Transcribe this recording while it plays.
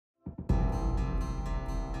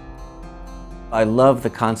I love the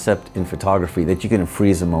concept in photography that you can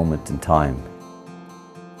freeze a moment in time.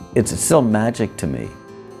 It's still magic to me.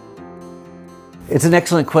 It's an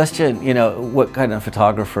excellent question, you know, what kind of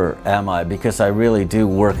photographer am I? Because I really do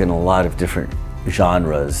work in a lot of different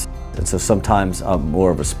genres. And so sometimes I'm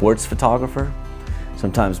more of a sports photographer,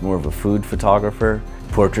 sometimes more of a food photographer,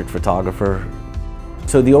 portrait photographer.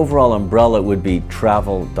 So the overall umbrella would be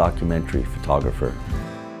travel documentary photographer.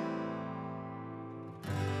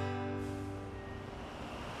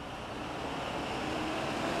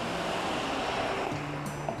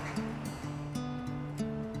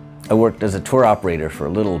 I worked as a tour operator for a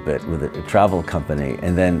little bit with a travel company,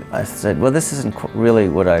 and then I said, well, this isn't really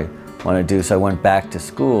what I want to do, so I went back to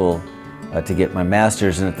school to get my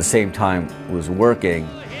master's, and at the same time was working.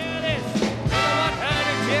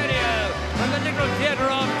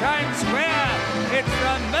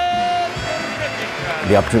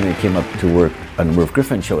 The opportunity came up to work on the Merv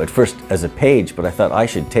Griffin Show, at first as a page, but I thought I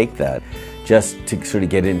should take that just to sort of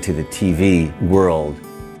get into the TV world.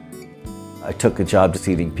 I took a job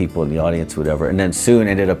seating people in the audience, whatever, and then soon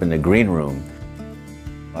ended up in the green room.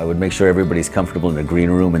 I would make sure everybody's comfortable in the green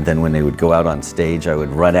room, and then when they would go out on stage, I would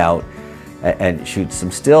run out and shoot some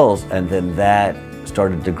stills, and then that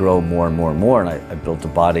started to grow more and more and more, and I built a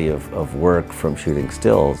body of work from shooting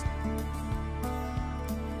stills.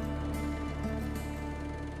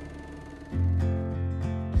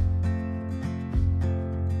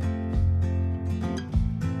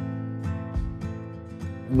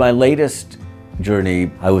 My latest journey,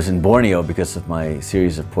 I was in Borneo because of my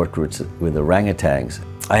series of portraits with orangutans.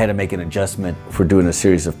 I had to make an adjustment for doing a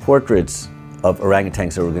series of portraits of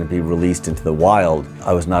orangutans that were going to be released into the wild.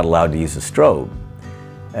 I was not allowed to use a strobe,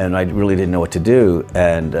 and I really didn't know what to do,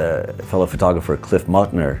 and fellow photographer Cliff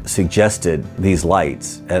Muttner suggested these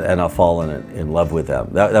lights, and I've fallen in love with them.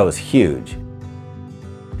 That was huge.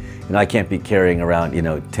 And I can't be carrying around, you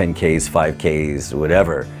know, 10Ks, 5Ks,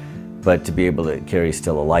 whatever. But to be able to carry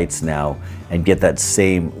Stella lights now and get that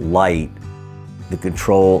same light, the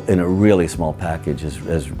control in a really small package has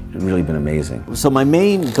really been amazing. So my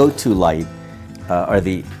main go-to light are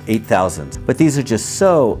the 8000s, but these are just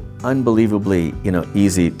so unbelievably, you know,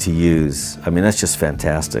 easy to use. I mean, that's just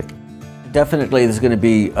fantastic. Definitely there's going to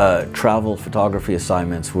be travel photography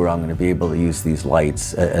assignments where I'm going to be able to use these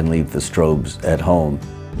lights and leave the strobes at home.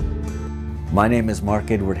 My name is Mark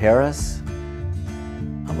Edward Harris.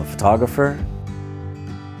 I'm a photographer,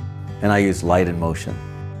 and I use light and motion.